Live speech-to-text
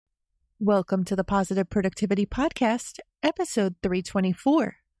Welcome to the Positive Productivity Podcast, episode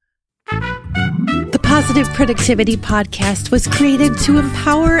 324. The Positive Productivity Podcast was created to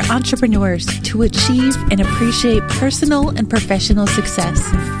empower entrepreneurs to achieve and appreciate personal and professional success.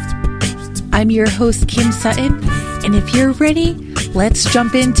 I'm your host, Kim Sutton, and if you're ready, let's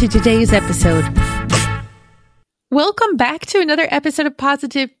jump into today's episode. Welcome back to another episode of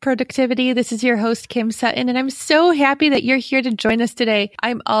Positive Productivity. This is your host, Kim Sutton, and I'm so happy that you're here to join us today.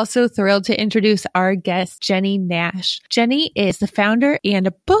 I'm also thrilled to introduce our guest, Jenny Nash. Jenny is the founder and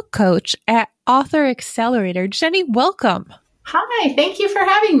a book coach at Author Accelerator. Jenny, welcome. Hi, thank you for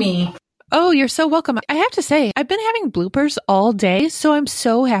having me. Oh, you're so welcome. I have to say, I've been having bloopers all day, so I'm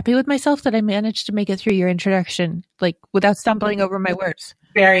so happy with myself that I managed to make it through your introduction, without stumbling over my words.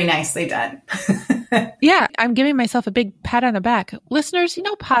 Very nicely done. Yeah, I'm giving myself a big pat on the back. Listeners,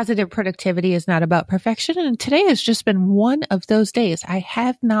 positive productivity is not about perfection, and today has just been one of those days. I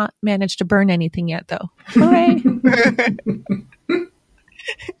have not managed to burn anything yet, though. Hooray!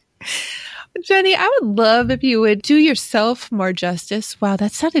 Jenny, I would love if you would do yourself more justice. Wow,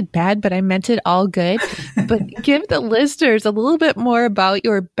 that sounded bad, but I meant it all good. But give the listeners a little bit more about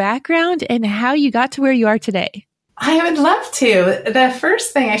your background and how you got to where you are today. I would love to. The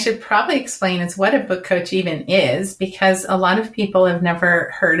first thing I should probably explain is what a book coach even is, because a lot of people have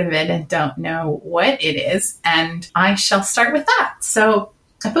never heard of it and don't know what it is. And I shall start with that. So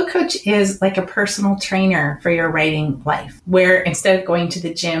a book coach is like a personal trainer for your writing life, where instead of going to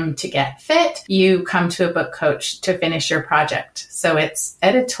the gym to get fit, you come to a book coach to finish your project. So it's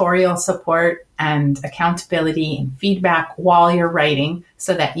editorial support and accountability and feedback while you're writing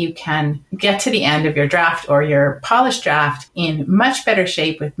so that you can get to the end of your draft or your polished draft in much better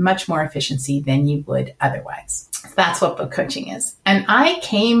shape with much more efficiency than you would otherwise. That's what book coaching is. And I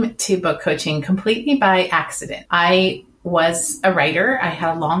came to book coaching completely by accident. I was a writer. I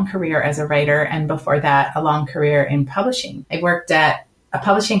had a long career as a writer, and before that, a long career in publishing. I worked at a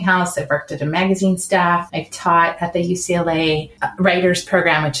publishing house. I've worked at a magazine staff. I've taught at the UCLA Writers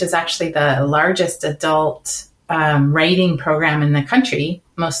Program, which is actually the largest adult writing program in the country,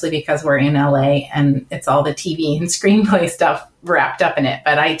 mostly because we're in LA and it's all the TV and screenplay stuff wrapped up in it.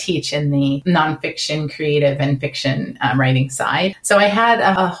 But I teach in the nonfiction, creative, and fiction writing side. So I had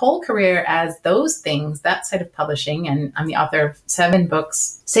a whole career as those things, that side of publishing. And I'm the author of 7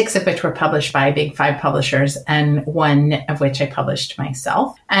 books, 6 of which were published by Big 5 publishers, and 1 of which I published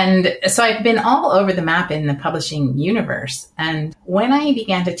myself. And so I've been all over the map in the publishing universe. And when I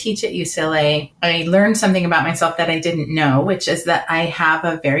began to teach at UCLA, I learned something about myself that I didn't know, which is that I have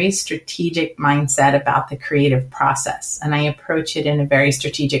a very strategic mindset about the creative process. And I approach it in a very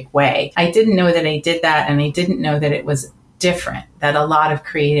strategic way. I didn't know that I did that, and I didn't know that it was different, that a lot of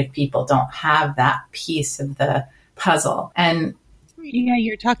creative people don't have that piece of the puzzle. And yeah,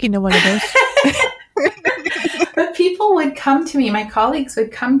 you're talking to one of those. But people would come to me, my colleagues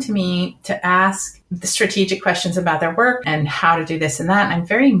would come to me to ask the strategic questions about their work and how to do this and that. And I'm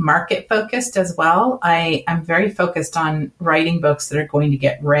very market focused as well. I'm very focused on writing books that are going to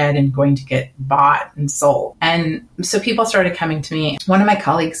get read and going to get bought and sold. And so people started coming to me. One of my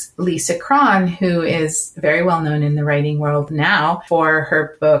colleagues, Lisa Cron, who is very well known in the writing world now for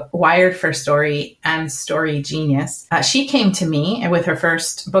her book, Wired for Story and Story Genius. She came to me with her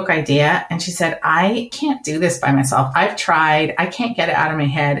first book idea and she said, I can't do this by myself. I've tried. I can't get it out of my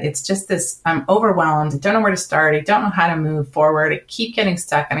head. It's just this, I'm overwhelmed. I don't know where to start. I don't know how to move forward. I keep getting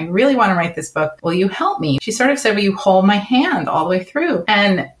stuck and I really want to write this book. Will you help me? She sort of said, will you hold my hand all the way through?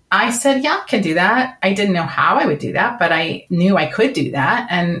 And I said, yeah, I can do that. I didn't know how I would do that, but I knew I could do that.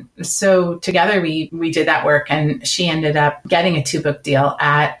 And so together we did that work, and she ended up getting a 2-book deal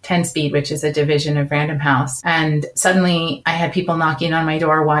at 10 Speed, which is a division of Random House. And suddenly I had people knocking on my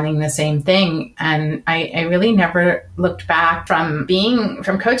door wanting the same thing. And I really never looked back from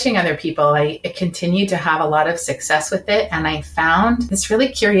coaching other people. I continued to have a lot of success with it. And I found this really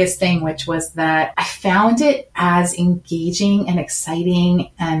curious thing, which was that I found it as engaging and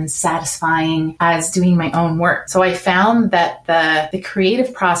exciting and satisfying as doing my own work. So I found that the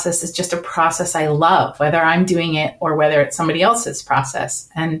creative process is just a process I love, whether I'm doing it or whether it's somebody else's process.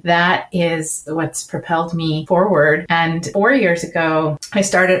 And that is what's propelled me forward. And 4 years ago, I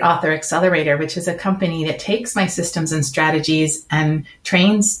started Author Accelerator, which is a company that takes my systems and strategies and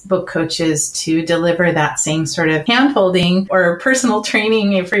trains book coaches to deliver that same sort of hand-holding or personal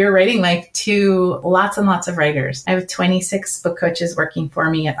training for your writing life to lots and lots of writers. I have 26 book coaches working for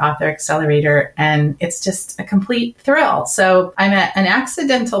me at Author Accelerator, and it's just a complete thrill. So I'm an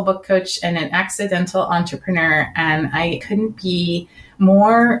accidental book coach and an accidental entrepreneur, and I couldn't be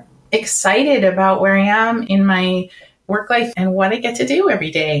more excited about where I am in my work life and what I get to do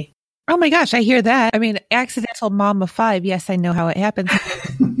every day. Oh my gosh, I hear that. I mean, accidental mom of 5. Yes, I know how it happens.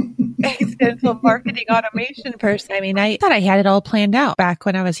 Accidental marketing automation person. I mean, I thought I had it all planned out back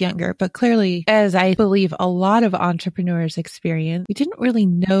when I was younger, but clearly, as I believe a lot of entrepreneurs experience, we didn't really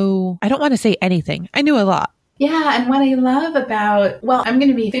know. I don't want to say anything. I knew a lot. Yeah. And what I love about, well, I'm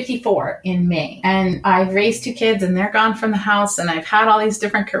going to be 54 in May, and I've raised 2 kids and they're gone from the house, and I've had all these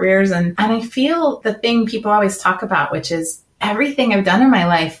different careers. And I feel the thing people always talk about, which is everything I've done in my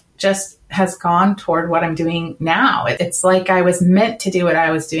life just has gone toward what I'm doing now. It's like I was meant to do what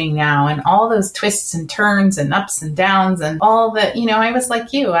I was doing now, and all those twists and turns and ups and downs and all the, I was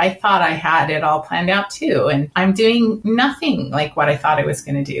like you. I thought I had it all planned out too. And I'm doing nothing like what I thought I was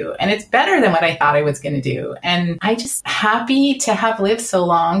going to do. And it's better than what I thought I was going to do. And I just happy to have lived so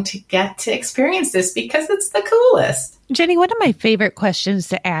long to get to experience this because it's the coolest. Jenny, one of my favorite questions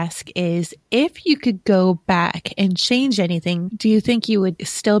to ask is, if you could go back and change anything, do you think you would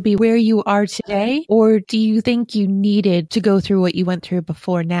still be where you are today? Or do you think you needed to go through what you went through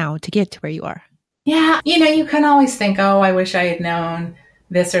before now to get to where you are? Yeah. You can always think, oh, I wish I had known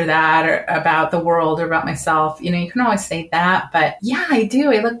this or that, or about the world, or about myself. You can always say that. But yeah, I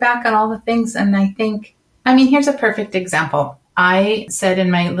do. I look back on all the things and I think, here's a perfect example. I said in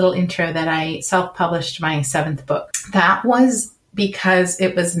my little intro that I self-published my 7th book. That was because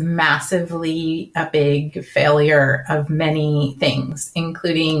it was massively a big failure of many things,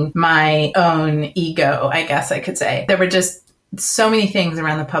 including my own ego, I guess I could say. There were just so many things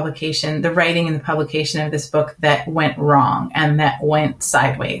around the publication, the writing and the publication of this book that went wrong and that went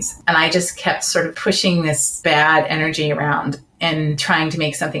sideways. And I just kept sort of pushing this bad energy around and trying to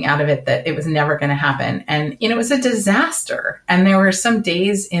make something out of it that it was never going to happen. And, it was a disaster. And there were some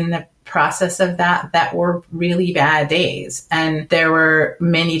days in the process of that were really bad days. And there were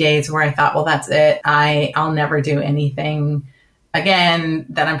many days where I thought, well, that's it. I'll never do anything again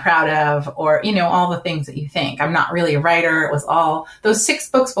that I'm proud of, or, all the things that you think. I'm not really a writer. It was all those 6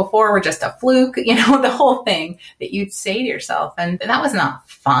 books before were just a fluke, the whole thing that you'd say to yourself. And that was not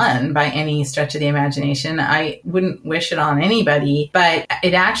fun by any stretch of the imagination. I wouldn't wish it on anybody, but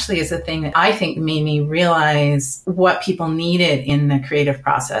it actually is a thing that I think made me realize what people needed in the creative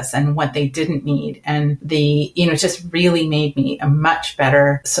process and what they didn't need. And just really made me a much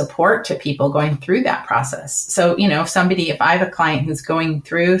better support to people going through that process. So, if I have a client who's going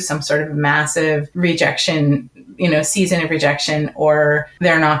through some sort of massive rejection, season of rejection, or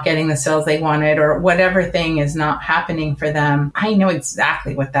they're not getting the sales they wanted, or whatever thing is not happening for them, I know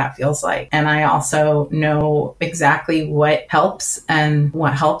exactly what that feels like. And I also know exactly what helps. And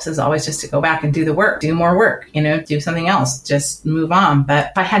what helps is always just to go back and do the work, do more work, do something else, just move on.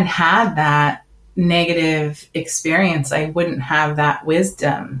 But if I hadn't had that negative experience, I wouldn't have that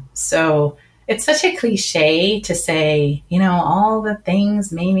wisdom. So it's such a cliche to say, all the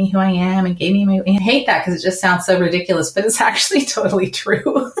things made me who I am and gave me my... I hate that because it just sounds so ridiculous, but it's actually totally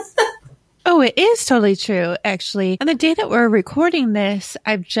true. Oh, it is totally true, actually. On the day that we're recording this,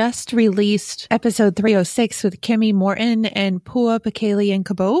 I've just released episode 306 with Kimmy Morton and Pua Pakeli and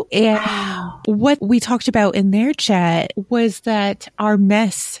Cabot. And what we talked about in their chat was that our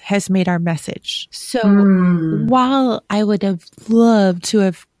mess has made our message. So while I would have loved to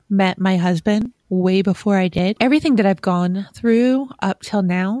have met my husband way before I did, everything that I've gone through up till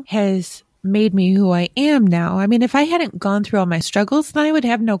now has made me who I am now. I mean, if I hadn't gone through all my struggles, then I would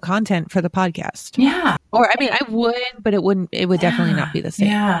have no content for the podcast. Yeah. Or, I would, but it would definitely not be the same.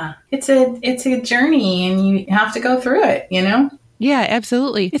 Yeah. It's a journey and you have to go through it, Yeah,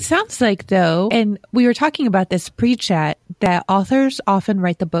 absolutely. It sounds like, though, and we were talking about this pre-chat, that authors often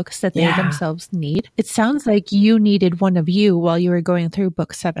write the books that they themselves need. It sounds like you needed one of you while you were going through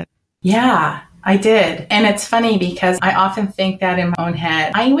book 7. Yeah, I did. And it's funny because I often think that in my own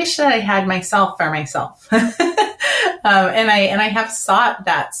head. I wish that I had myself for myself. And I have sought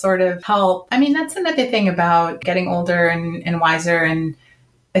that sort of help. That's another thing about getting older and wiser and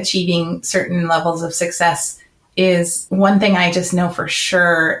achieving certain levels of success. Is one thing I just know for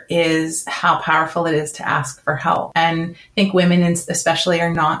sure is how powerful it is to ask for help. And I think women especially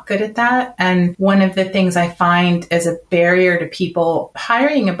are not good at that. And one of the things I find as a barrier to people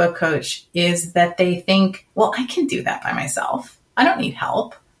hiring a book coach is that they think, well, I can do that by myself. I don't need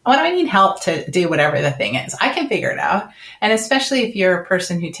help. Why do I need help to do whatever the thing is? I can figure it out. And especially if you're a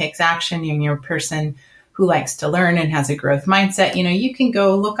person who takes action and you're a person who likes to learn and has a growth mindset, you can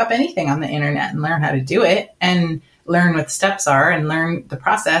go look up anything on the internet and learn how to do it and learn what the steps are and learn the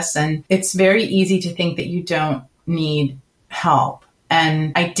process. And it's very easy to think that you don't need help.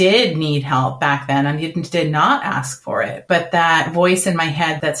 And I did need help back then. I did not ask for it. But that voice in my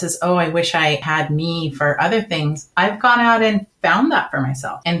head that says, oh, I wish I had me for other things, I've gone out and found that for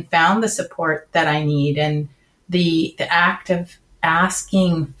myself and found the support that I need. And the act of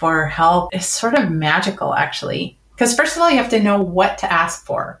asking for help is sort of magical, actually. Because first of all, you have to know what to ask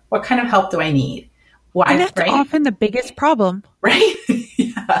for. What kind of help do I need? Why? And that's often the biggest problem. Right?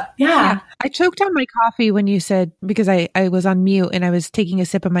 Yeah. I choked on my coffee when you said, because I was on mute and I was taking a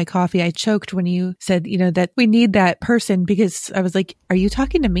sip of my coffee. I choked when you said, that we need that person, because I was like, are you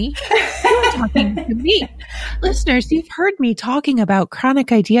talking to me? You're talking to me. Listeners, you've heard me talking about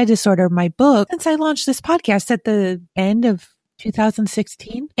chronic idea disorder, my book, since I launched this podcast at the end of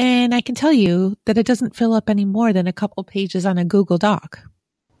 2016. And I can tell you that it doesn't fill up any more than a couple pages on a Google Doc.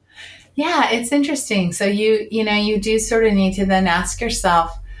 Yeah, it's interesting. So you do sort of need to then ask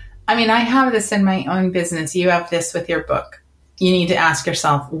yourself, I mean, I have this in my own business. You have this with your book. You need to ask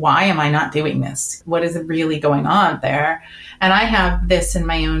yourself, why am I not doing this? What is really going on there? And I have this in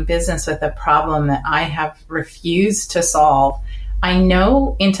my own business with a problem that I have refused to solve. I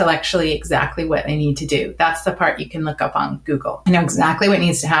know intellectually exactly what I need to do. That's the part you can look up on Google. I know exactly what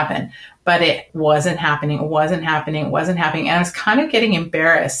needs to happen, but it wasn't happening. And I was kind of getting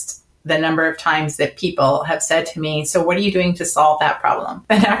embarrassed the number of times that people have said to me, so what are you doing to solve that problem?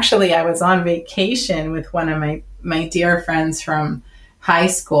 And actually, I was on vacation with one of my dear friends from high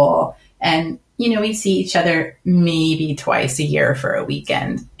school. And, we see each other maybe twice a year for a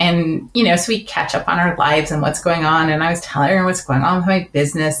weekend. And, so we catch up on our lives and what's going on. And I was telling her what's going on with my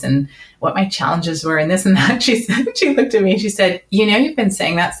business and what my challenges were and this and that. She looked at me and she said, you've been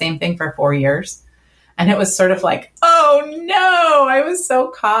saying that same thing for 4 years. And it was sort of like, oh no, I was so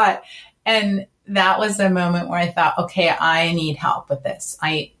caught. And that was the moment where I thought, okay, I need help with this.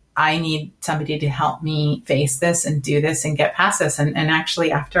 I need somebody to help me face this and do this and get past this. And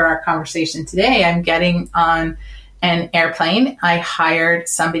actually, after our conversation today, I'm getting on an airplane. I hired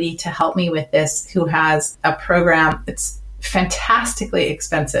somebody to help me with this who has a program that's fantastically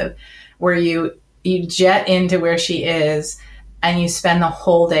expensive, where you jet into where she is and you spend the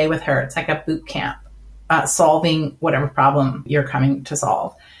whole day with her. It's like a boot camp. Solving whatever problem you're coming to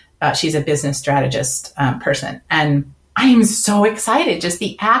solve. She's a business strategist person. And I am so excited. Just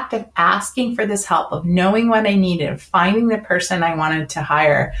the act of asking for this help, of knowing what I needed, of finding the person I wanted to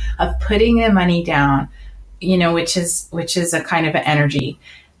hire, of putting the money down, which is a kind of an energy.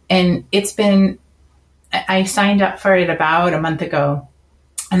 And I signed up for it about a month ago.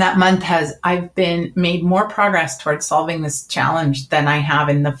 And that month I've been made more progress towards solving this challenge than I have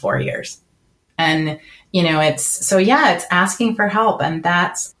in the 4 years. And, it's asking for help. And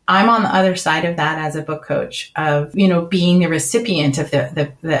I'm on the other side of that as a book coach of, being the recipient of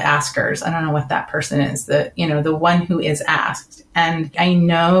the askers. I don't know what that person is, the one who is asked. And I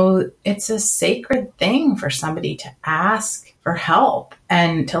know it's a sacred thing for somebody to ask for help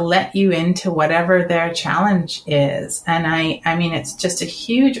and to let you into whatever their challenge is. And I mean, it's just a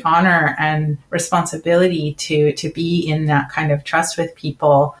huge honor and responsibility to be in that kind of trust with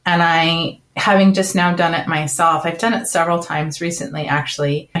people. And having just now done it myself, I've done it several times recently,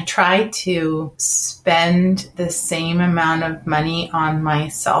 actually. I try to spend the same amount of money on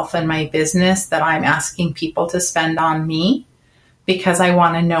myself and my business that I'm asking people to spend on me, because I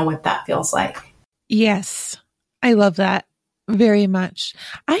want to know what that feels like. Yes, I love that very much.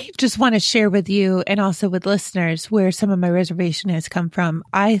 I just want to share with you and also with listeners where some of my reservation has come from,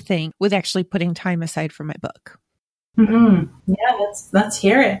 I think, with actually putting time aside for my book. Mm-hmm. Yeah, let's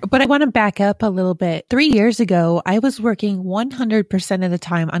hear it. But I want to back up a little bit. 3 years ago, I was working 100% of the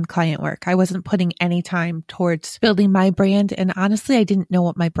time on client work. I wasn't putting any time towards building my brand. And honestly, I didn't know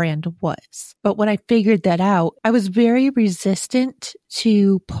what my brand was. But when I figured that out, I was very resistant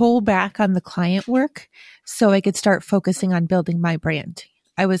to pull back on the client work so I could start focusing on building my brand.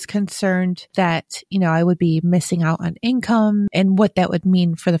 I was concerned that, I would be missing out on income and what that would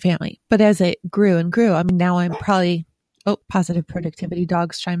mean for the family. But as it grew and grew, I mean, now I'm probably, positive productivity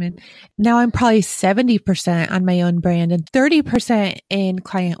dogs chime in. Now I'm probably 70% on my own brand and 30% in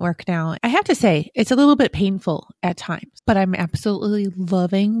client work now. I have to say, it's a little bit painful at times, but I'm absolutely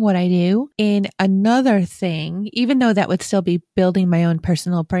loving what I do. And another thing, even though that would still be building my own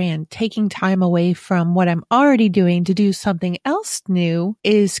personal brand, taking time away from what I'm already doing to do something else new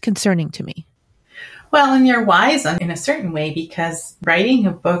is concerning to me. Well, and you're wise in a certain way, because writing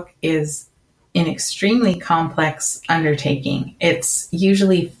a book is an extremely complex undertaking. It's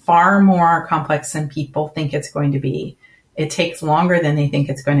usually far more complex than people think it's going to be. It takes longer than they think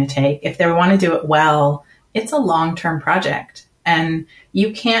it's going to take. If they want to do it well, it's a long-term project. And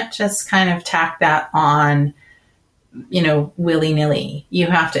you can't just kind of tack that on willy-nilly. You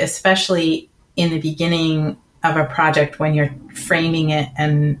have to, especially in the beginning of a project when you're framing it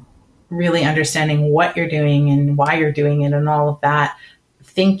and really understanding what you're doing and why you're doing it and all of that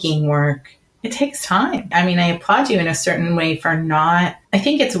thinking work, it takes time. I mean, I applaud you in a certain way for not, I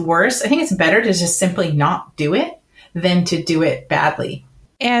think it's worse. I think it's better to just simply not do it than to do it badly.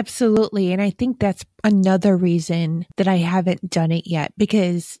 Absolutely. And I think that's another reason that I haven't done it yet,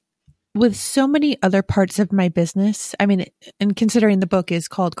 because with so many other parts of my business, I mean, and considering the book is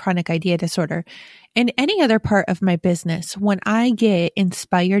called Chronic Idea Disorder, and any other part of my business, when I get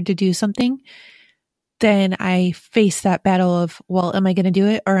inspired to do something, then I face that battle of, well, am I going to do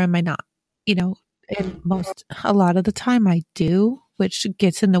it or am I not? And a lot of the time I do, which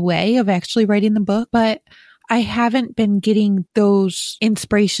gets in the way of actually writing the book, but I haven't been getting those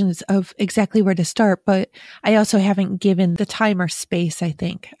inspirations of exactly where to start, but I also haven't given the time or space, I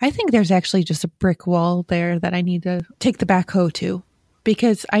think. I think there's actually just a brick wall there that I need to take the backhoe to,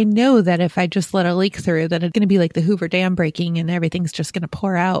 because I know that if I just let a leak through, that it's going to be like the Hoover Dam breaking and everything's just going to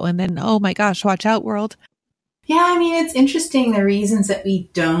pour out. And then, oh my gosh, watch out, world. Yeah, I mean, it's interesting the reasons that we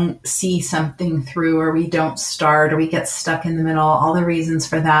don't see something through, or we don't start, or we get stuck in the middle. All the reasons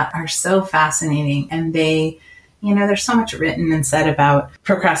for that are so fascinating. And there's so much written and said about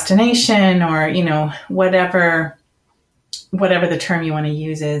procrastination, or, whatever the term you want to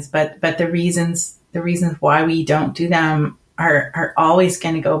use is. But the reasons why we don't do them are always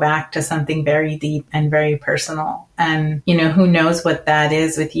going to go back to something very deep and very personal. And, who knows what that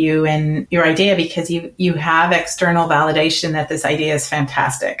is with you and your idea, because you have external validation that this idea is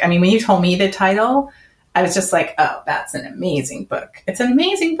fantastic. I mean, when you told me the title, I was just like, oh, that's an amazing book. It's an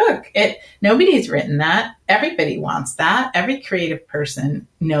amazing book. Nobody's written that. Everybody wants that. Every creative person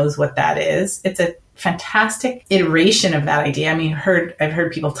knows what that is. It's a fantastic iteration of that idea. I mean, I've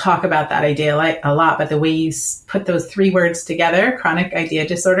heard people talk about that idea a lot, but the way you put those three words together, chronic idea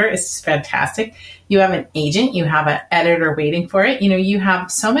disorder, is fantastic. You have an agent, you have an editor waiting for it. You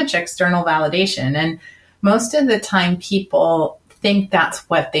have so much external validation. And most of the time people think that's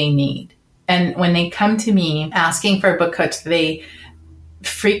what they need. And when they come to me asking for a book coach, they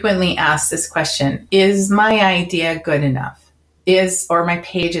frequently ask this question: is my idea good enough? Or my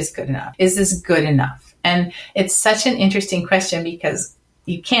page is good enough? Is this good enough? And it's such an interesting question because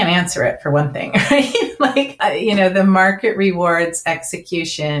you can't answer it, for one thing, right? The market rewards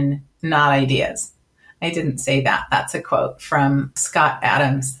execution, not ideas. I didn't say that. That's a quote from Scott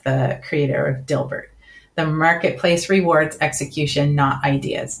Adams, the creator of Dilbert. The marketplace rewards execution, not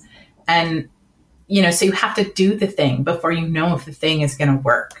ideas. And, so you have to do the thing before you know if the thing is going to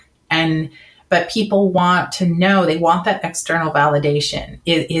work. But people want to know, they want that external validation.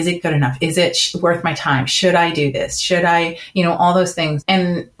 Is it good enough? Is it worth my time? Should I do this? Should I, all those things.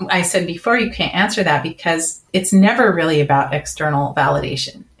 And I said before, you can't answer that because it's never really about external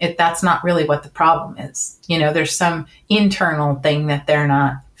validation. That's not really what the problem is. There's some internal thing that they're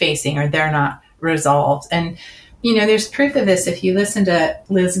not facing or they're not resolved. And, there's proof of this. If you listen to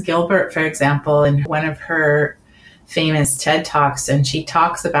Liz Gilbert, for example, in one of her famous TED Talks, and she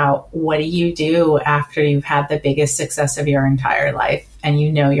talks about what do you do after you've had the biggest success of your entire life and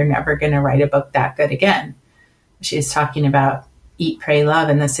you're never going to write a book that good again. She's talking about Eat, Pray, Love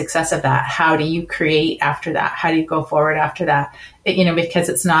and the success of that. How do you create after that? How do you go forward after that? Because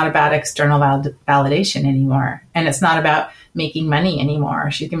it's not about external validation anymore, and it's not about making money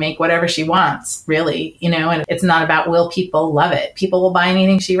anymore. She can make whatever she wants, really, and it's not about will people love it. People will buy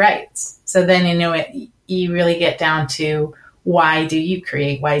anything she writes. So then, you really get down to, why do you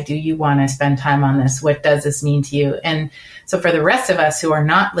create? Why do you want to spend time on this? What does this mean to you? And so for the rest of us who are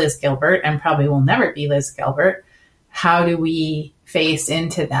not Liz Gilbert and probably will never be Liz Gilbert, how do we face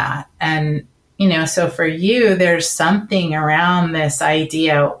into that? And, so for you, there's something around this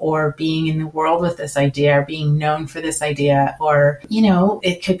idea, or being in the world with this idea, or being known for this idea, or,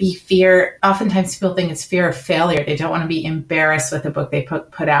 it could be fear. Oftentimes people think it's fear of failure. They don't want to be embarrassed with the book they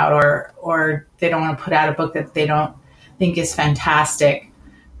put out, or they don't want to put out a book that they don't think is fantastic.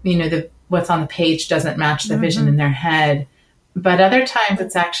 What's on the page doesn't match the vision in their head. But other times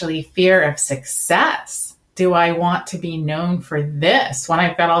it's actually fear of success. Do I want to be known for this when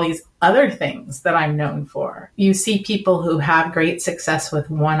I've got all these other things that I'm known for? You see people who have great success with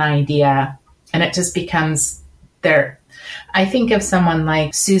one idea, and it just becomes I think of someone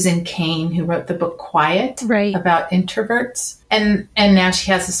like Susan Cain, who wrote the book Quiet, right, about introverts. And now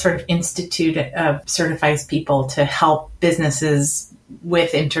she has a sort of institute of certifies people to help businesses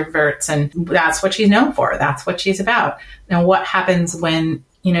with introverts. And that's what she's known for. That's what she's about. Now, what happens when,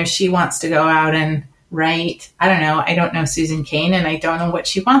 she wants to go out and write, I don't know Susan Cain, and I don't know what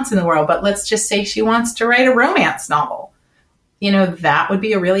she wants in the world, but let's just say she wants to write a romance novel. That would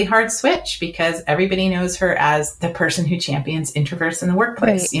be a really hard switch because everybody knows her as the person who champions introverts in the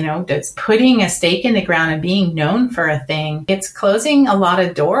workplace. Right. It's putting a stake in the ground and being known for a thing. It's closing a lot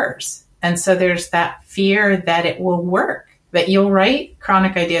of doors. And so there's that fear that it will work, that you'll write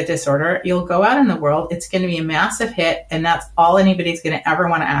chronic idea disorder, you'll go out in the world, it's going to be a massive hit, and that's all anybody's going to ever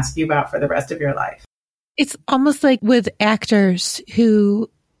want to ask you about for the rest of your life. It's almost like with actors who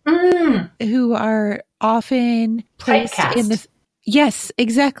are often placed in this. Yes,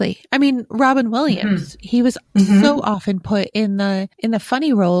 exactly. I mean, Robin Williams, he was so often put in the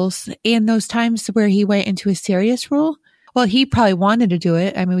funny roles, in those times where he went into a serious role. Well, he probably wanted to do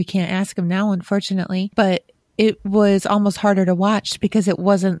it. I mean, we can't ask him now, unfortunately, but it was almost harder to watch because it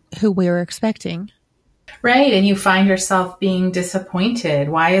wasn't who we were expecting. Right. And you find yourself being disappointed.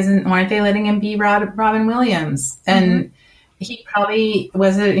 Why aren't they letting him be Robin Williams? And he probably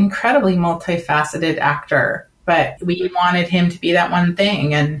was an incredibly multifaceted actor, but we wanted him to be that one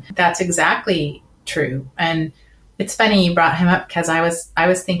thing. And that's exactly true. And it's funny you brought him up because I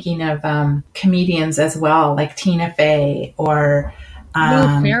was thinking of comedians as well, like Tina Fey or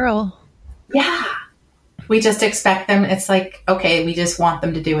Will Ferrell. Yeah. We just expect them. It's like, okay, we just want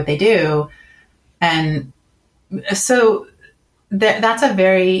them to do what they do. And so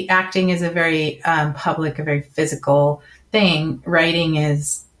acting is a very public, a very physical thing.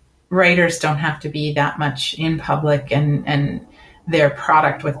 Writers don't have to be that much in public, and their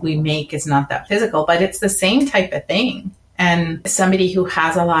product, what we make, is not that physical, but it's the same type of thing. And somebody who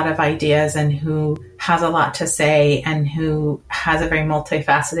has a lot of ideas and who has a lot to say and who has a very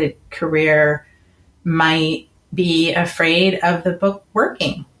multifaceted career might be afraid of the book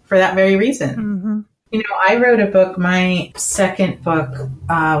working for that very reason. I wrote a book. My second book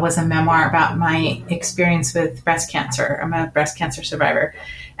was a memoir about my experience with breast cancer. I'm a breast cancer survivor.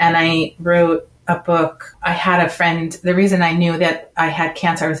 And I wrote a book. I had a friend. The reason I knew that I had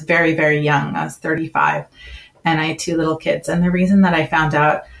cancer, I was very, very young. I was 35 and I had 2 little kids. And the reason that I found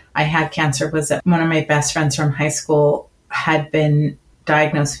out I had cancer was that one of my best friends from high school had been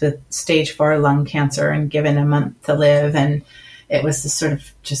diagnosed with stage 4 lung cancer and given a month to live. And it was this sort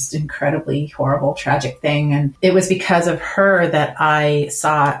of just incredibly horrible, tragic thing. And it was because of her that I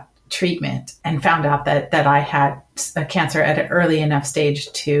sought treatment and found out that I had a cancer at an early enough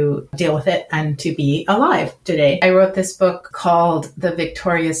stage to deal with it and to be alive today. I wrote this book called The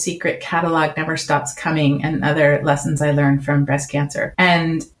Victoria's Secret Catalog Never Stops Coming and Other Lessons I Learned from Breast Cancer.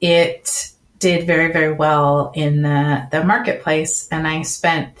 And it did very, very well in the marketplace. And I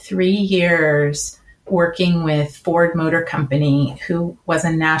spent 3 years working with Ford Motor Company, who was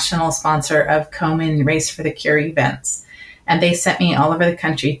a national sponsor of Komen Race for the Cure events. And they sent me all over the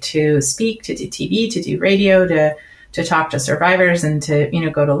country to speak, to do TV, to do radio, to talk to survivors and to,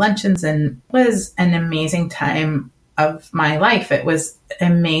 go to luncheons. And it was an amazing time of my life. It was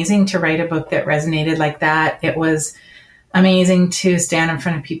amazing to write a book that resonated like that. It was amazing to stand in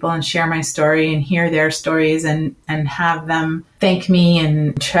front of people and share my story and hear their stories and have them thank me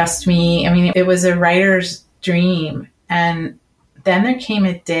and trust me. I mean, it was a writer's dream. And then there came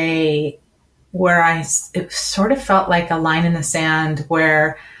a day where it sort of felt like a line in the sand,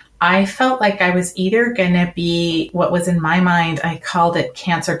 where I felt like I was either going to be what was in my mind, I called it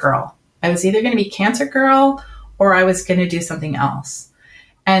Cancer Girl. I was either going to be Cancer Girl or I was going to do something else.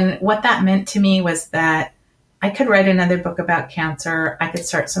 And what that meant to me was that I could write another book about cancer. I could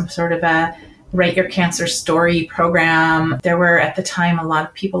start some sort of a Write Your Cancer Story program. There were, at the time, a lot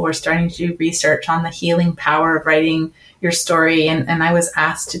of people were starting to do research on the healing power of writing your story. And I was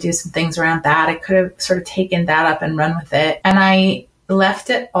asked to do some things around that. I could have sort of taken that up and run with it. And I left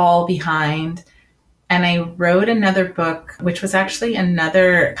it all behind. And I wrote another book, which was actually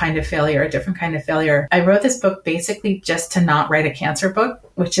another kind of failure, a different kind of failure. I wrote this book basically just to not write a cancer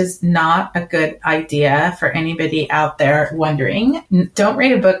book, which is not a good idea for anybody out there wondering. Don't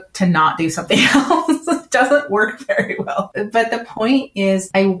write a book to not do something else. It doesn't work very well. But the point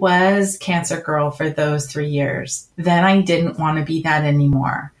is, I was Cancer Girl for those 3 years. Then I didn't want to be that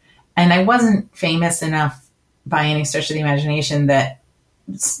anymore. And I wasn't famous enough by any stretch of the imagination that,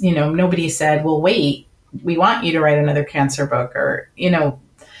 nobody said, well, wait, we want you to write another cancer book, or, it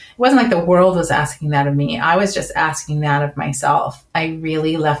wasn't like the world was asking that of me. I was just asking that of myself. I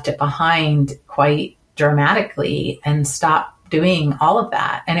really left it behind quite dramatically and stopped doing all of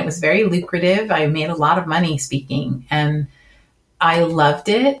that. And it was very lucrative. I made a lot of money speaking and I loved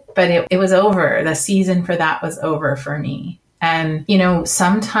it, but it was over. The season for that was over for me. And,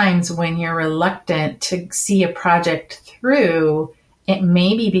 sometimes when you're reluctant to see a project through, it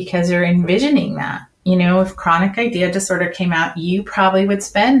may be because you're envisioning that. if chronic idea disorder came out, you probably would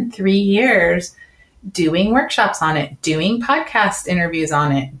spend 3 years doing workshops on it, doing podcast interviews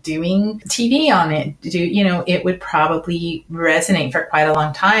on it, doing TV on it. It would probably resonate for quite a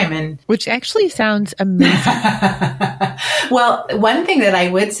long time. And which actually sounds amazing. Well, one thing that I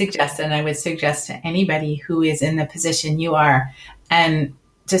would suggest, and I would suggest to anybody who is in the position you are, and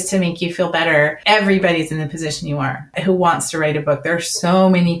just to make you feel better, everybody's in the position you are who wants to write a book. There are so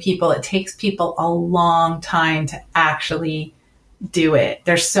many people. It takes people a long time to actually do it.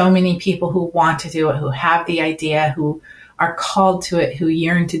 There's so many people who want to do it, who have the idea, who are called to it, who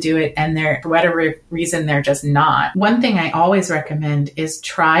yearn to do it, and for whatever reason, they're just not. One thing I always recommend is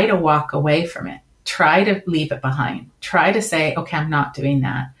try to walk away from it. Try to leave it behind. Try to say, okay, I'm not doing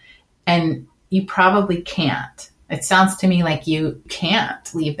that. And you probably can't. It sounds to me like you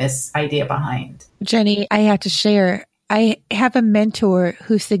can't leave this idea behind. Jenny, I have to share. I have a mentor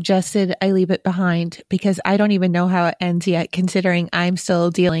who suggested I leave it behind because I don't even know how it ends yet, considering I'm still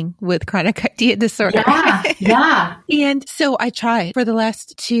dealing with chronic idea disorder. Yeah. And so I tried for the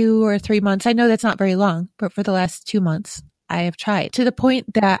last 2 or 3 months. I know that's not very long, but for the last 2 months, I have tried to the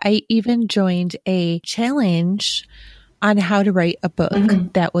point that I even joined a challenge on how to write a book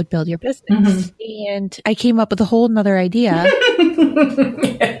that would build your business. And I came up with a whole nother idea,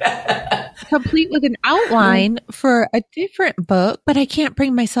 complete with an outline for a different book, but I can't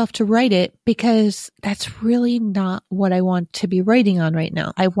bring myself to write it because that's really not what I want to be writing on right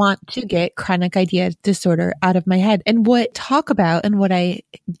now. I want to get chronic idea disorder out of my head. And what I talk about and what I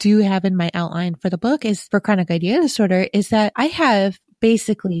do have in my outline for the book is for chronic idea disorder is that I have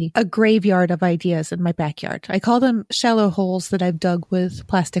basically a graveyard of ideas in my backyard. I call them shallow holes that I've dug with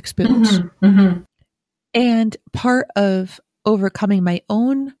plastic spoons. And part of overcoming my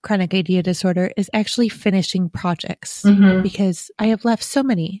own chronic idea disorder is actually finishing projects because I have left so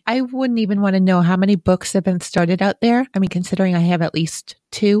many. I wouldn't even want to know how many books have been started out there. I mean, considering I have at least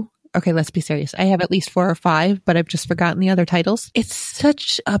 2. Okay, let's be serious. I have at least 4 or 5, but I've just forgotten the other titles. It's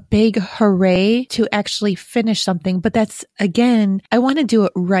such a big hooray to actually finish something. But that's, again, I want to do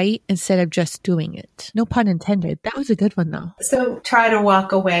it right instead of just doing it. No pun intended. That was a good one, though. So try to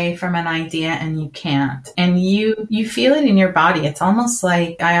walk away from an idea and you can't. And you feel it in your body. It's almost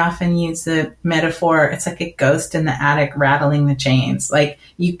like I often use the metaphor. It's like a ghost in the attic rattling the chains. Like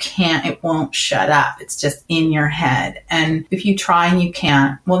you can't, it won't shut up. It's just in your head. And if you try and you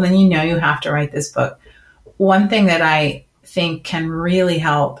can't, well, then you have to write this book. One thing that I think can really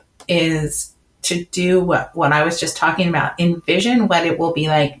help is to do what I was just talking about. Envision what it will be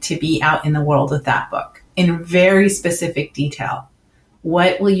like to be out in the world with that book in very specific detail.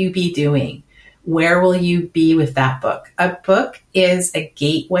 What will you be doing? Where will you be with that book? A book is a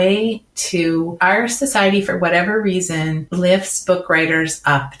gateway to our society, for whatever reason, lifts book writers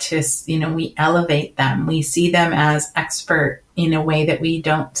up to, we elevate them. We see them as expert in a way that we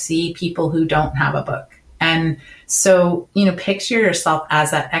don't see people who don't have a book. And so, picture yourself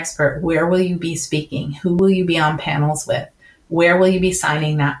as that expert. Where will you be speaking? Who will you be on panels with? Where will you be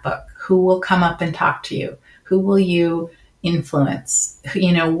signing that book? Who will come up and talk to you? Who will you influence?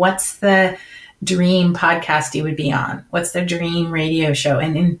 What's the dream podcast you would be on? What's the dream radio show?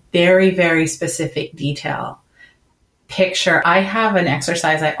 And in very, very specific detail, picture. I have an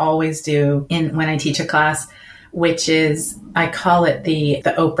exercise I always do when I teach a class, which is, I call it the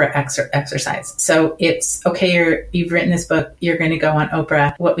Oprah exercise. So it's, okay, you've written this book, you're going to go on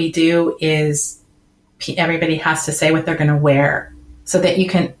Oprah. What we do is everybody has to say what they're going to wear so that you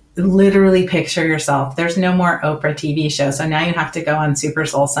can literally picture yourself. There's no more Oprah TV show. So now you have to go on Super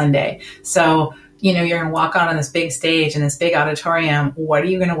Soul Sunday. So, you're going to walk out on this big stage in this big auditorium. What are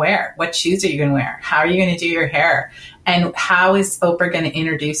you going to wear? What shoes are you going to wear? How are you going to do your hair? And how is Oprah going to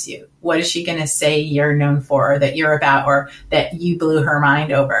introduce you? What is she going to say you're known for, or that you're about, or that you blew her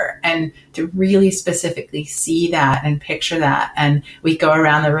mind over? And to really specifically see that and picture that. And we go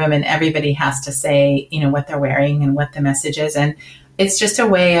around the room and everybody has to say, what they're wearing and what the message is. And it's just a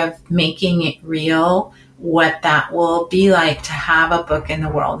way of making it real, what that will be like to have a book in the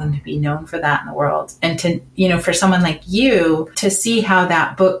world and to be known for that in the world. And to, for someone like you to see how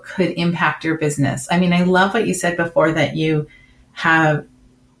that book could impact your business. I mean, I love what you said before, that you have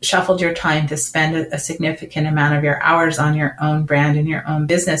shuffled your time to spend a significant amount of your hours on your own brand and your own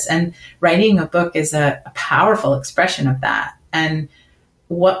business. And writing a book is a powerful expression of that. And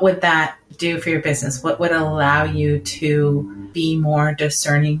what would that do for your business? What would allow you to be more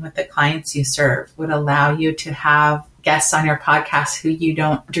discerning with the clients you serve? Would allow you to have guests on your podcast who you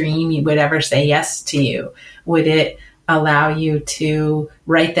don't dream you would ever say yes to you? Would it allow you to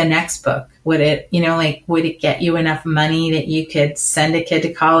write the next book? Would it, would it get you enough money that you could send a kid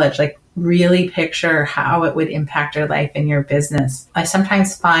to college? Like, really picture how it would impact your life and your business. I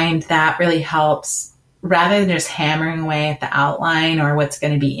sometimes find that really helps, rather than just hammering away at the outline or what's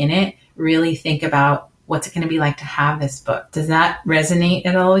going to be in it, really think about what's it going to be like to have this book. Does that resonate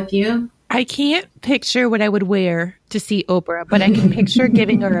at all with you? I can't picture what I would wear to see Oprah, but I can picture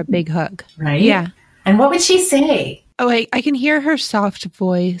giving her a big hug. Right? Yeah. And what would she say? Oh, I can hear her soft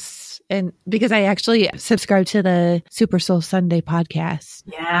voice. And because I actually subscribe to the Super Soul Sunday podcast.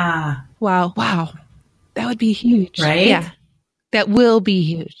 Yeah. Wow. That would be huge. Right? Yeah. That will be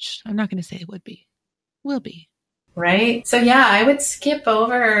huge. I'm not going to say it would be. Will be. Right? So yeah, I would skip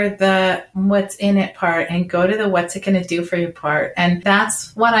over the what's in it part and go to the what's it going to do for you part. And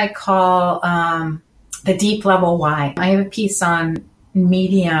that's what I call the deep level why. I have a piece on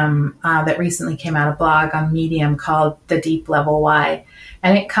Medium that recently came out, a blog on Medium called The Deep Level Why.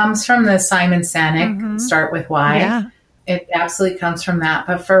 And it comes from the Simon Sinek, Start With Why. Yeah. It absolutely comes from that.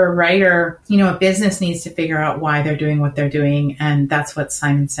 But for a writer, a business needs to figure out why they're doing what they're doing. And that's what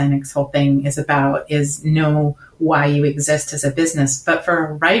Simon Sinek's whole thing is about, is know why you exist as a business. But for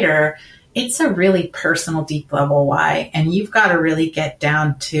a writer, it's a really personal, deep level why. And you've got to really get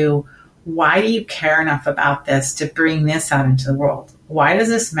down to, why do you care enough about this to bring this out into the world? Why does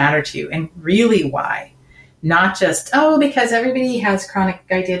this matter to you? And really why? Not just, because everybody has chronic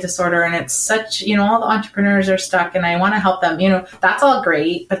idea disorder and it's such, all the entrepreneurs are stuck and I want to help them. That's all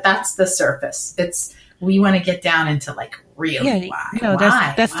great, but that's the surface. We want to get down into really why. No,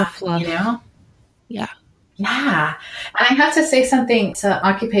 that's the fluff. Yeah. Yeah. And I have to say something, it's an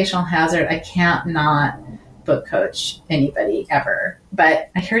occupational hazard. I can't not book coach anybody ever. But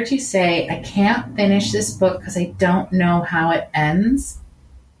I heard you say, I can't finish this book because I don't know how it ends.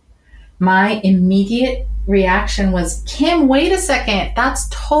 My immediate reaction was, Kim, wait a second. That's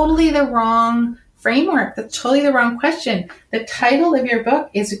totally the wrong framework. That's totally the wrong question. The title of your book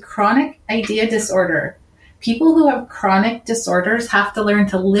is Chronic Idea Disorder. People who have chronic disorders have to learn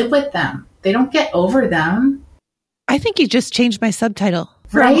to live with them. They don't get over them. I think you just changed my subtitle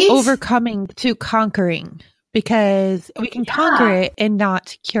from overcoming to conquering, because we can conquer it and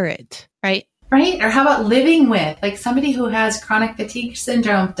not cure it, right? Right? Or how about living with? Somebody who has chronic fatigue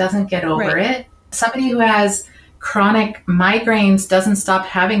syndrome doesn't get over it. Somebody who has chronic migraines doesn't stop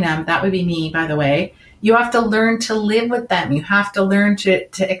having them. That would be me, by the way. You have to learn to live with them. You have to learn to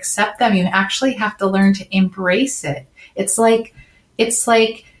accept them. You actually have to learn to embrace it. It's like,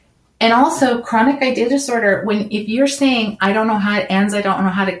 and also chronic idea disorder, if you're saying, I don't know how it ends, I don't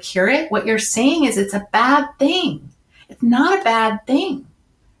know how to cure it, what you're saying is it's a bad thing. It's not a bad thing.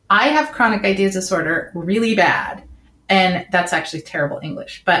 I have chronic idea disorder really bad. And that's actually terrible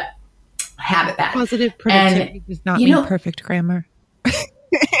English, but I have it bad. Positive productivity does not mean perfect grammar.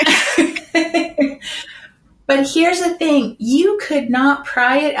 But here's the thing. You could not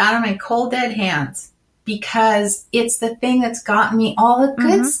pry it out of my cold, dead hands, because it's the thing that's gotten me all the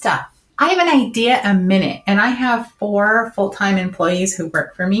good stuff. I have an idea a minute, and I have 4 full-time employees who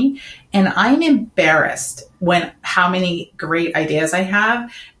work for me, and I'm embarrassed how many great ideas I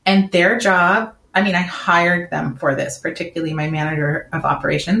have. And their job, I hired them for this, particularly my manager of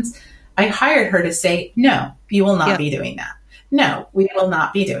operations. I hired her to say, no, you will not be doing that. No, we will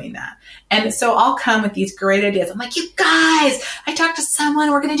not be doing that. And so I'll come with these great ideas. I'm like, you guys, I talked to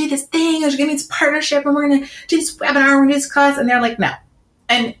someone, we're going to do this thing, there's going to be this partnership, and we're going to do this webinar, we're going to do this class. And they're like, no.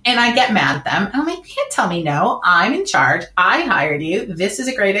 And I get mad at them. And I'm like, you can't tell me no. I'm in charge. I hired you. This is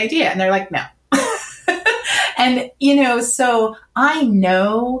a great idea. And they're like, no. And, so I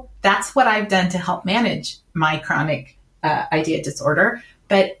know that's what I've done to help manage my chronic idea disorder.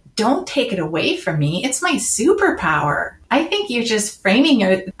 But don't take it away from me. It's my superpower. I think you're just framing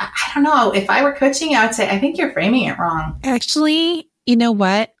it. I don't know. If I were coaching you, I would say, I think you're framing it wrong. Actually, you know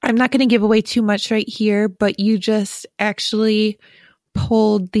what? I'm not going to give away too much right here, but you just actually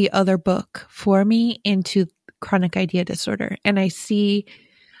pulled the other book for me into chronic idea disorder. And I see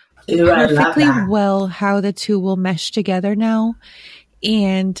perfectly well how the two will mesh together now.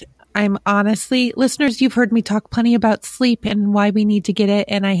 And I'm honestly, listeners, you've heard me talk plenty about sleep and why we need to get it.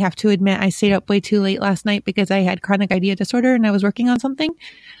 And I have to admit, I stayed up way too late last night because I had chronic idea disorder and I was working on something.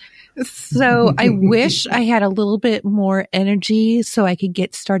 So I wish I had a little bit more energy so I could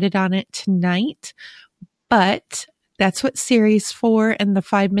get started on it tonight. But that's what Siri's for. And the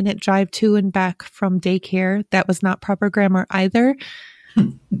 5-minute drive to and back from daycare, that was not proper grammar either.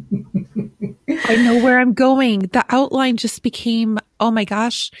 I know where I'm going. The outline just became, oh my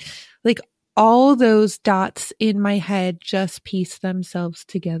gosh, like all those dots in my head just piece themselves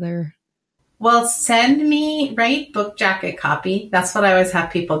together. Well, send me, book jacket copy. That's what I always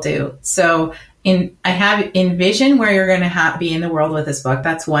have people do. So I have envision where you're going to be in the world with this book.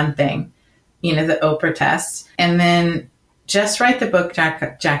 That's one thing, the Oprah test. And then just write the book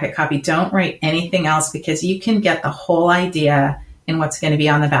jacket copy. Don't write anything else, because you can get the whole idea in what's going to be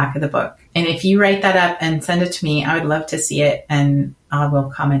on the back of the book. And if you write that up and send it to me, I would love to see it, and I will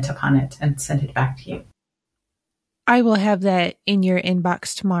comment upon it and send it back to you. I will have that in your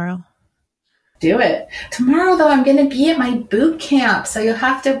inbox tomorrow. Do it. Tomorrow, though, I'm going to be at my boot camp, so you'll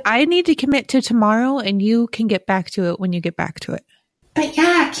have to... I need to commit to tomorrow, and you can get back to it when you get back to it. But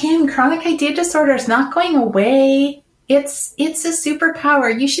yeah, Kim, chronic idea disorder is not going away. It's a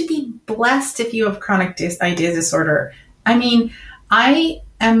superpower. You should be blessed if you have chronic idea disorder. I mean, I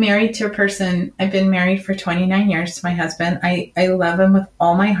am married to a person. I've been married for 29 years to my husband. I love him with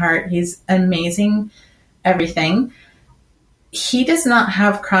all my heart. He's amazing, everything. He does not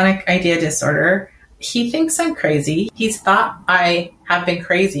have chronic idea disorder. He thinks I'm crazy. He's thought I have been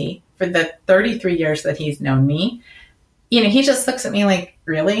crazy for the 33 years that he's known me. He just looks at me like,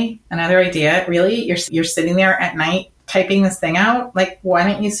 really? Another idea? Really? You're sitting there at night typing this thing out? Like, why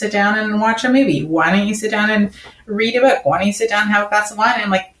don't you sit down and watch a movie? Why don't you sit down and read a book? Why don't you sit down and have a glass of wine? And I'm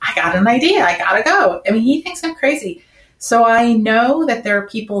like, I got an idea. I gotta go. I mean, he thinks I'm crazy. So I know that there are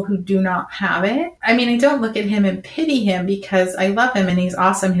people who do not have it. I mean, I don't look at him and pity him, because I love him and he's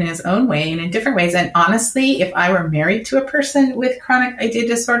awesome in his own way and in different ways. And honestly, if I were married to a person with chronic idea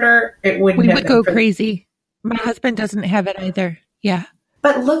disorder, it wouldn't. We would go crazy. My husband doesn't have it either. Yeah.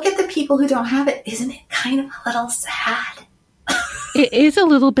 But look at the people who don't have it. Isn't it kind of a little sad? It is a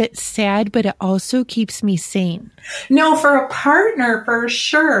little bit sad, but it also keeps me sane. No, for a partner, for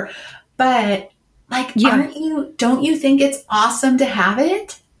sure. But don't you think it's awesome to have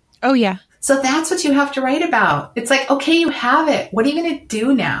it? Oh, yeah. So that's what you have to write about. It's like, okay, you have it. What are you going to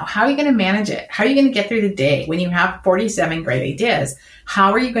do now? How are you going to manage it? How are you going to get through the day when you have 47 great ideas?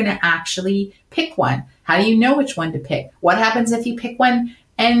 How are you going to actually pick one? How do you know which one to pick? What happens if you pick one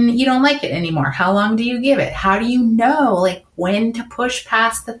and you don't like it anymore? How long do you give it? How do you know when to push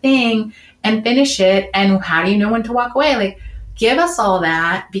past the thing and finish it? And how do you know when to walk away? Give us all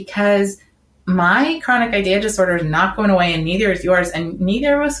that, because my chronic idea disorder is not going away, and neither is yours, and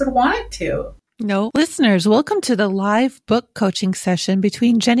neither of us would want it to. No. Listeners, welcome to the live book coaching session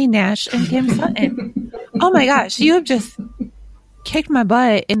between Jenny Nash and Kim Sutton. Oh my gosh, you have just kicked my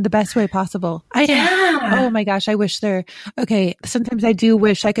butt in the best way possible. Oh my gosh, I wish sometimes I do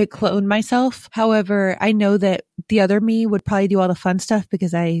wish I could clone myself. However, I know that the other me would probably do all the fun stuff,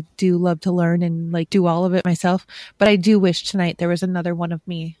 because I do love to learn and do all of it myself. But I do wish tonight there was another one of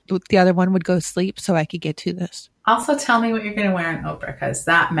me. The other one would go sleep so I could get to this. Also, tell me what you're going to wear in Oprah, because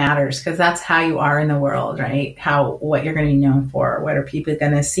that matters, because that's how you are in the world, right? What you're going to be known for. What are people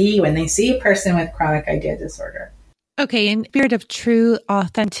going to see when they see a person with chronic idea disorder? Okay, in spirit of true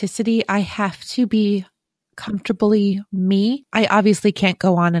authenticity, I have to be comfortably me. I obviously can't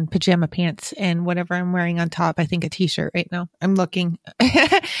go on in pajama pants and whatever I'm wearing on top. I think a t-shirt right now. I'm looking.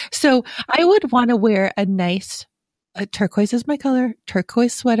 So I would want to wear a nice, turquoise is my color,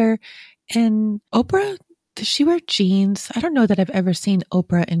 turquoise sweater. And Oprah, does she wear jeans? I don't know that I've ever seen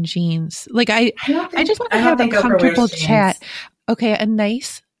Oprah in jeans. I just want to have a comfortable chat. Okay, a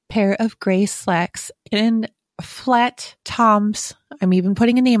nice pair of gray slacks and flat Tom's. I'm even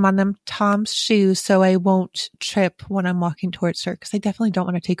putting a name on them, Tom's shoes, so I won't trip when I'm walking towards her, because I definitely don't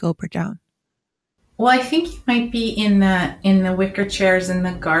want to take Oprah down. Well, I think you might be in the wicker chairs in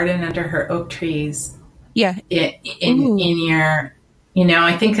the garden under her oak trees. Yeah. In your,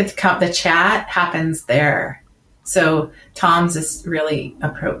 I think the chat happens there. So Tom's is really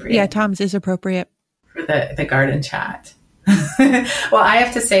appropriate. Yeah, Tom's is appropriate for the garden chat. Well, I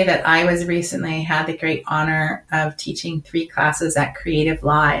have to say that I recently had the great honor of teaching 3 classes at Creative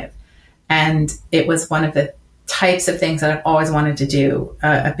Live. And it was one of the types of things that I've always wanted to do,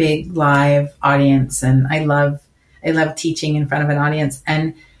 a big live audience. And I love teaching in front of an audience.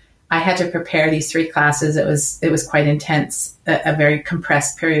 And I had to prepare these 3 classes. It was quite intense, a very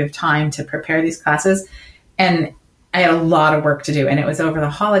compressed period of time to prepare these classes. And I had a lot of work to do. And it was over the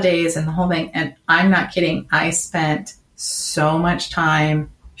holidays and the whole thing. And I'm not kidding. I spent so much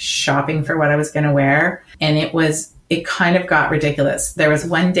time shopping for what I was going to wear. And it kind of got ridiculous. There was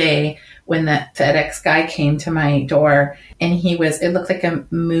one day when the FedEx guy came to my door, and it looked like a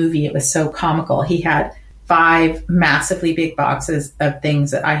movie. It was so comical. He had 5 massively big boxes of things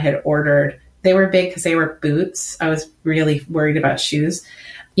that I had ordered. They were big because they were boots. I was really worried about shoes.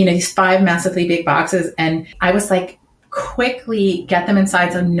 These 5 massively big boxes. And I was like, quickly get them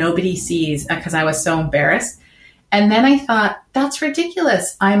inside so nobody sees, because I was so embarrassed. And then I thought, that's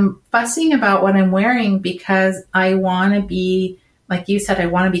ridiculous. I'm fussing about what I'm wearing because I want to be like you said, I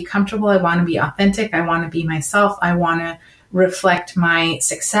want to be comfortable. I want to be authentic. I want to be myself. I want to reflect my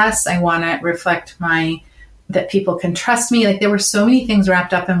success. I want to reflect that people can trust me. Like there were so many things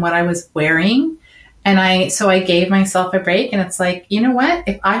wrapped up in what I was wearing. And so I gave myself a break, and it's like, you know what?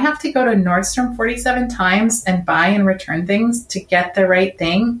 If I have to go to Nordstrom 47 times and buy and return things to get the right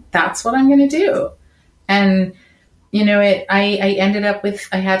thing, that's what I'm going to do. And, you know, I ended up with,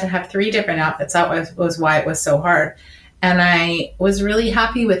 I had to have 3 different outfits. That was why it was so hard. And I was really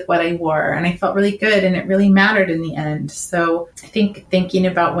happy with what I wore, and I felt really good, and it really mattered in the end. So I think thinking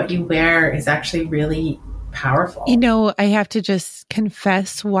about what you wear is actually really powerful. You know, I have to just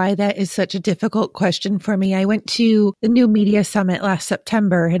confess why that is such a difficult question for me. I went to the New Media Summit last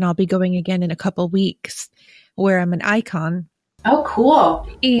September, and I'll be going again in a couple weeks, where I'm an icon. Oh, cool.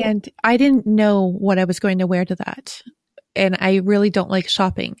 And I didn't know what I was going to wear to that. And I really don't like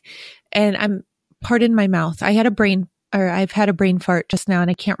shopping. And pardon my mouth, I've had a brain fart just now, and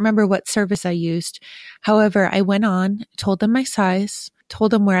I can't remember what service I used. However, I went on, told them my size,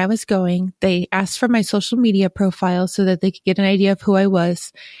 told them where I was going. They asked for my social media profile so that they could get an idea of who I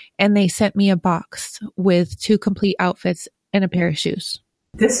was. And they sent me a box with 2 complete outfits and a pair of shoes.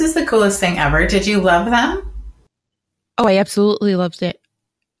 This is the coolest thing ever. Did you love them? Oh, I absolutely loved it.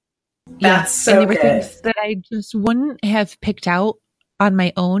 That's so and they were good. things that I just wouldn't have picked out on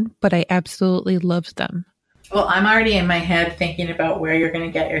my own, but I absolutely loved them. Well, I'm already in my head thinking about where you're going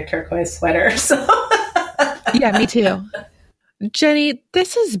to get your turquoise sweater. So yeah, me too. Jenny,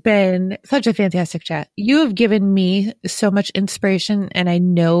 this has been such a fantastic chat. You have given me so much inspiration, and I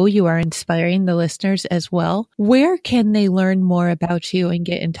know you are inspiring the listeners as well. Where can they learn more about you and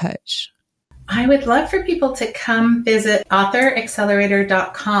get in touch? I would love for people to come visit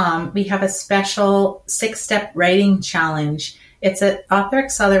authoraccelerator.com. We have a special 6-step writing challenge. It's at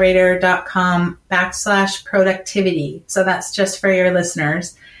authoraccelerator.com/productivity. So that's just for your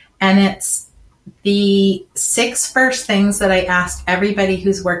listeners. And it's the 6 first things that I ask everybody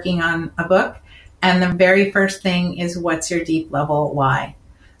who's working on a book. And the very first thing is, what's your deep level why?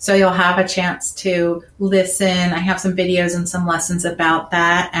 So you'll have a chance to listen. I have some videos and some lessons about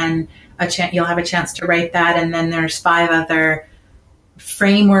that, and you'll have a chance to write that. And then there's 5 other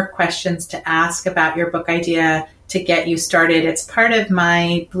framework questions to ask about your book idea to get you started. It's part of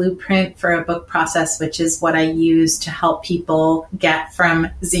my blueprint for a book process, which is what I use to help people get from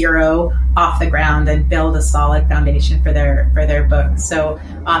 0 off the ground and build a solid foundation for their book. So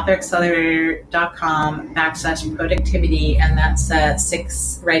authoraccelerator.com/productivity, and that's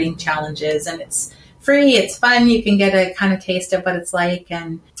 6 writing challenges, and it's free. It's fun. You can get a kind of taste of what it's like.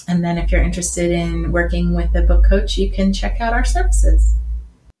 And then if you're interested in working with a book coach, you can check out our services.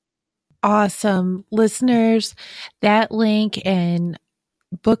 Awesome. Listeners, that link and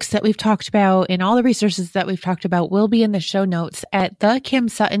books that we've talked about and all the resources that we've talked about will be in the show notes at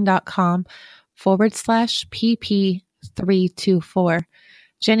thekimsutton.com/pp324.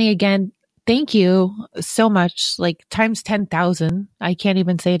 Jenny, again, thank you so much. Like times 10,000. I can't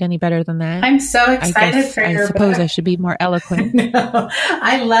even say it any better than that. I'm so excited for your book. I suppose I should be more eloquent. No,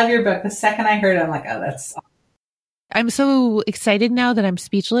 I love your book. The second I heard it, I'm like, oh, that's awesome. I'm so excited now that I'm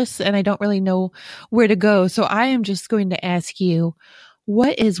speechless and I don't really know where to go. So I am just going to ask you,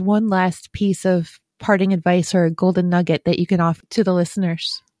 what is one last piece of parting advice or a golden nugget that you can offer to the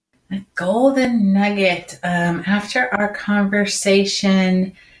listeners? A golden nugget. After our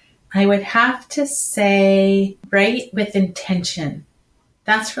conversation, I would have to say, write with intention.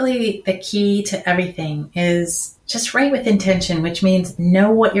 That's really the key to everything, is just write with intention, which means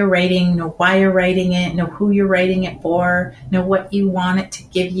know what you're writing, know why you're writing it, know who you're writing it for, know what you want it to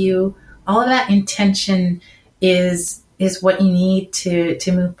give you. All of that intention is what you need to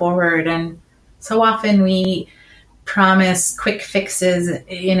move forward. And so often we promise quick fixes,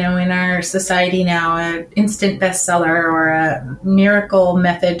 in our society now, an instant bestseller or a miracle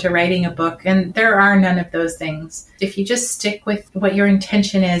method to writing a book. And there are none of those things. If you just stick with what your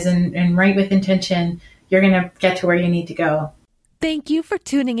intention is and write with intention, you're going to get to where you need to go. Thank you for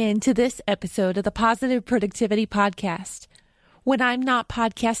tuning in to this episode of the Positive Productivity Podcast. When I'm not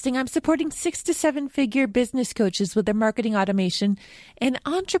podcasting, I'm supporting 6 to 7 figure business coaches with their marketing automation and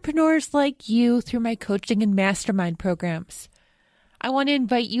entrepreneurs like you through my coaching and mastermind programs. I want to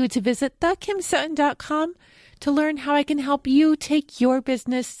invite you to visit thekimsutton.com to learn how I can help you take your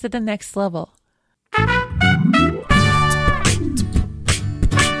business to the next level.